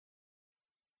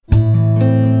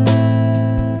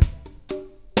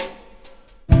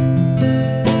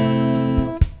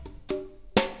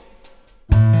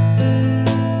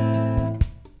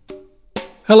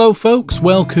Hello folks,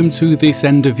 welcome to this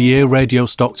end of year Radio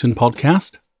Stockton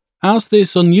podcast. As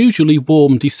this unusually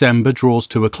warm December draws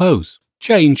to a close,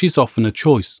 change is often a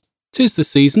choice. 'Tis the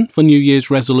season for New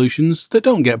Year's resolutions that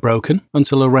don't get broken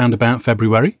until around about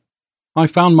February. I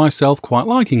found myself quite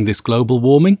liking this global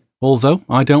warming, although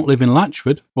I don't live in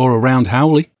Latchford or around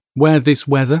Howley, where this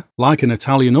weather, like an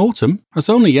Italian autumn, has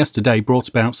only yesterday brought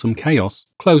about some chaos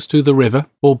close to the river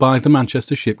or by the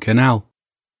Manchester Ship Canal.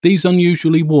 These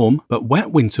unusually warm but wet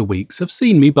winter weeks have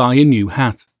seen me buy a new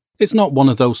hat. It's not one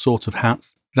of those sort of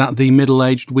hats that the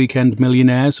middle-aged weekend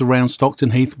millionaires around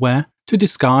Stockton Heath wear to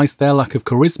disguise their lack of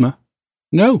charisma.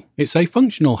 No, it's a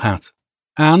functional hat.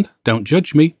 And, don't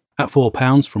judge me, at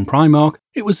 £4 from Primark,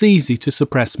 it was easy to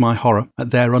suppress my horror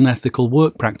at their unethical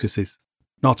work practices.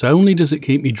 Not only does it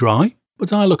keep me dry,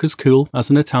 but I look as cool as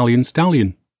an Italian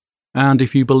stallion. And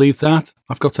if you believe that,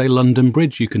 I've got a London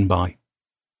Bridge you can buy.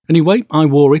 Anyway, I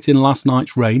wore it in last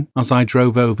night's rain as I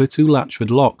drove over to Latchford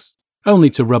Locks, only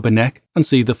to rub a neck and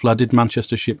see the flooded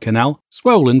Manchester Ship Canal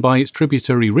swollen by its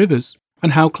tributary rivers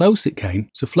and how close it came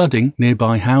to flooding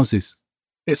nearby houses.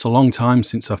 It's a long time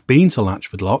since I've been to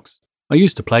Latchford Locks. I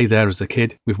used to play there as a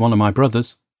kid with one of my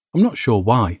brothers. I'm not sure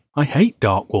why. I hate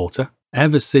dark water,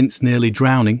 ever since nearly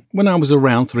drowning when I was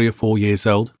around 3 or 4 years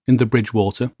old in the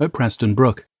Bridgewater at Preston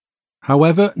Brook.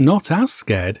 However, not as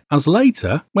scared as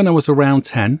later when I was around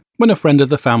 10 when a friend of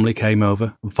the family came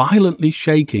over, violently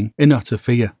shaking in utter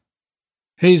fear.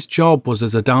 His job was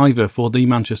as a diver for the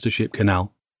Manchester Ship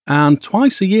Canal, and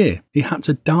twice a year he had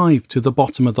to dive to the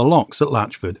bottom of the locks at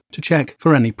Latchford to check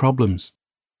for any problems.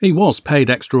 He was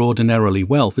paid extraordinarily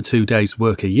well for 2 days'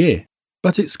 work a year,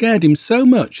 but it scared him so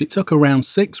much it took around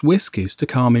 6 whiskies to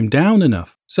calm him down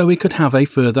enough so he could have a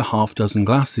further half dozen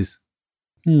glasses.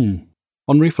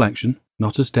 On reflection,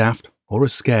 not as daft or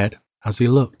as scared as he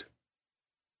looked.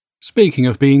 Speaking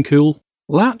of being cool,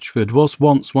 Latchford was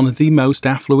once one of the most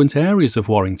affluent areas of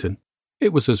Warrington.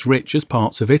 It was as rich as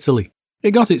parts of Italy.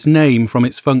 It got its name from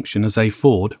its function as a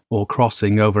ford or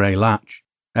crossing over a latch,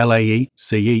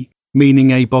 Laece,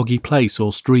 meaning a boggy place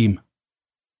or stream.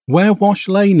 Where Wash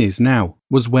Lane is now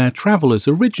was where travellers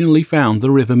originally found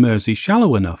the River Mersey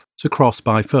shallow enough to cross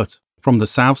by foot from the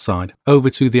south side over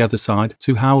to the other side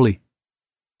to Howley.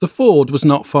 The ford was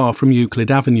not far from Euclid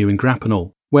Avenue in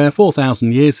Grappenhall, where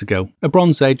 4,000 years ago a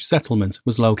Bronze Age settlement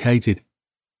was located.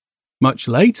 Much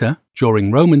later,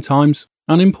 during Roman times,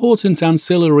 an important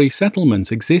ancillary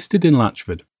settlement existed in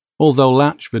Latchford, although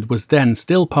Latchford was then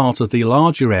still part of the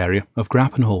larger area of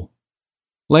Grappenhall.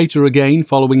 Later again,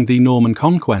 following the Norman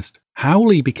conquest,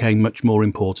 Howley became much more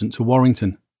important to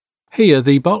Warrington. Here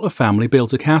the Butler family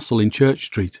built a castle in Church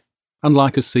Street, and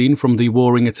like a scene from the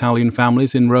warring Italian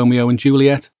families in Romeo and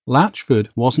Juliet, Latchford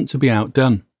wasn't to be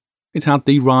outdone. It had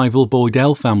the rival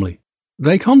Boydell family.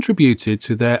 They contributed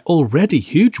to their already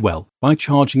huge wealth by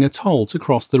charging a toll to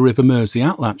cross the River Mersey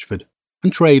at Latchford,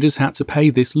 and traders had to pay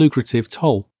this lucrative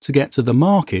toll to get to the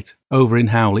market over in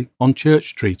Howley on Church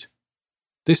Street.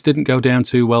 This didn't go down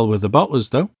too well with the Butlers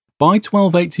though. By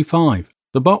 1285,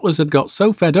 the Butlers had got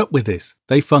so fed up with this,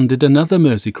 they funded another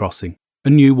Mersey crossing,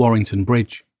 a new Warrington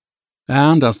Bridge.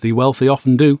 And, as the wealthy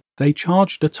often do, they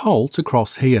charged a toll to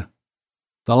cross here.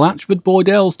 The Latchford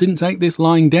Boydells didn't take this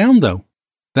lying down though.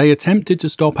 They attempted to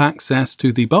stop access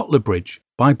to the Butler Bridge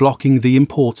by blocking the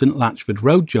important Latchford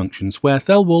Road junctions where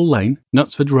Thelwall Lane,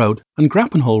 Knutsford Road and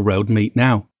Grappenhall Road meet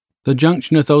now. The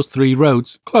junction of those 3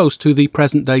 roads close to the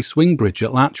present-day swing bridge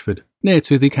at Latchford, near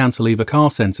to the Cantilever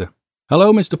Car Centre.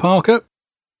 Hello, Mr. Parker.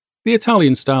 The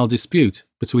Italian-style dispute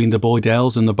between the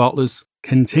Boydells and the Butlers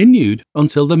continued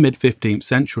until the mid-15th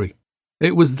century.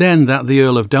 It was then that the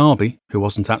Earl of Derby, who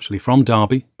wasn't actually from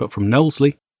Derby but from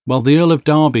Knowsley, the Earl of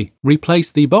Derby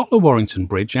replaced the Butler-Warrington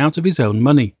Bridge out of his own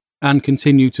money and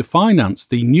continued to finance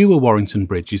the newer Warrington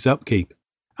Bridge's upkeep.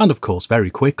 And of course, very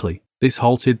quickly, this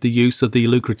halted the use of the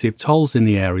lucrative tolls in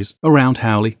the areas around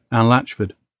Howley and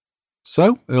Latchford.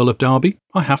 So, Earl of Derby,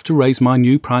 I have to raise my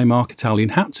new Primark Italian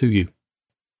hat to you.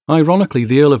 Ironically,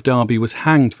 the Earl of Derby was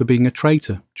hanged for being a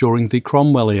traitor during the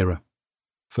Cromwell era.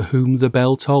 For whom the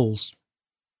bell tolls.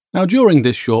 Now, during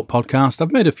this short podcast,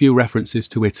 I've made a few references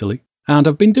to Italy, and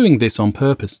I've been doing this on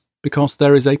purpose, because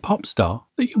there is a pop star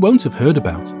that you won't have heard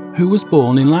about, who was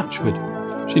born in Latchford.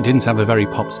 She didn't have a very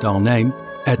pop star name,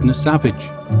 Edna Savage.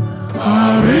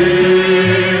 Arrivederci,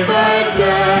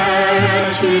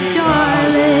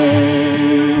 darling,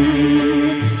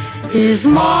 is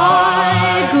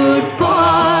my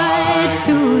goodbye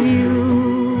to you.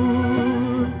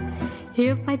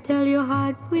 If I tell your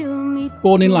heart we'll meet.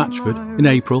 Born in Latchford in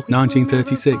April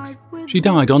 1936, she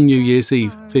died on New Year's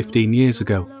Eve 15 years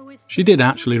ago. She did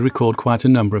actually record quite a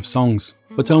number of songs,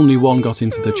 but only one got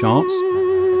into the charts.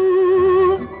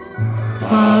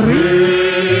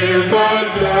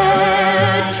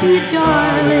 Arrivederci,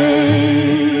 darling.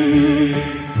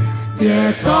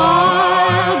 Yes,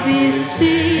 I'll be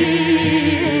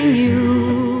seeing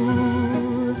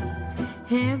you.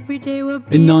 Every day will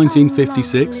be In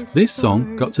 1956, this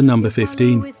song got to number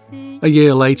 15. A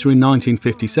year later, in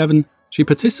 1957, she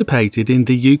participated in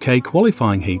the UK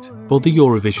qualifying heat for the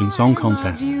Eurovision Song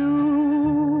Contest.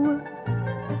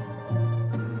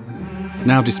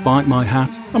 Now, despite my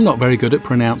hat, I'm not very good at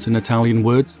pronouncing Italian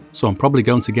words, so I'm probably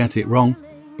going to get it wrong.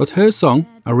 But her song,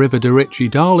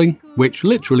 Arrivederci Darling, which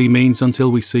literally means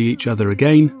until we see each other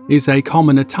again, is a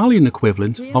common Italian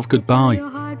equivalent of goodbye.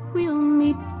 We'll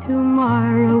meet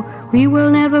tomorrow. We will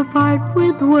never part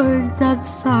with words of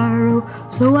sorrow.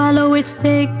 So I'll always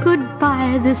say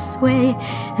goodbye this way,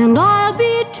 and I'll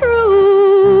be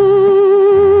true.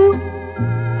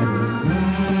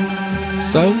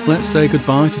 So let's say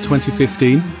goodbye to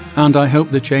 2015, and I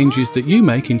hope the changes that you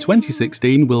make in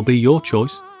 2016 will be your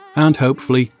choice, and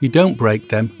hopefully you don't break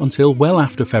them until well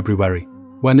after February,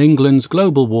 when England's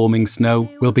global warming snow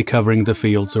will be covering the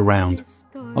fields around.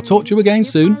 I'll talk to you again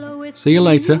soon. See you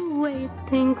later.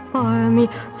 Think for me,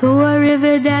 so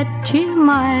arrivederci,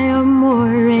 my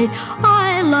amore.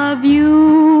 I love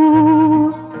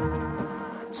you.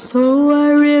 So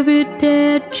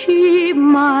arrivederci,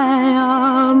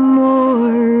 my amore.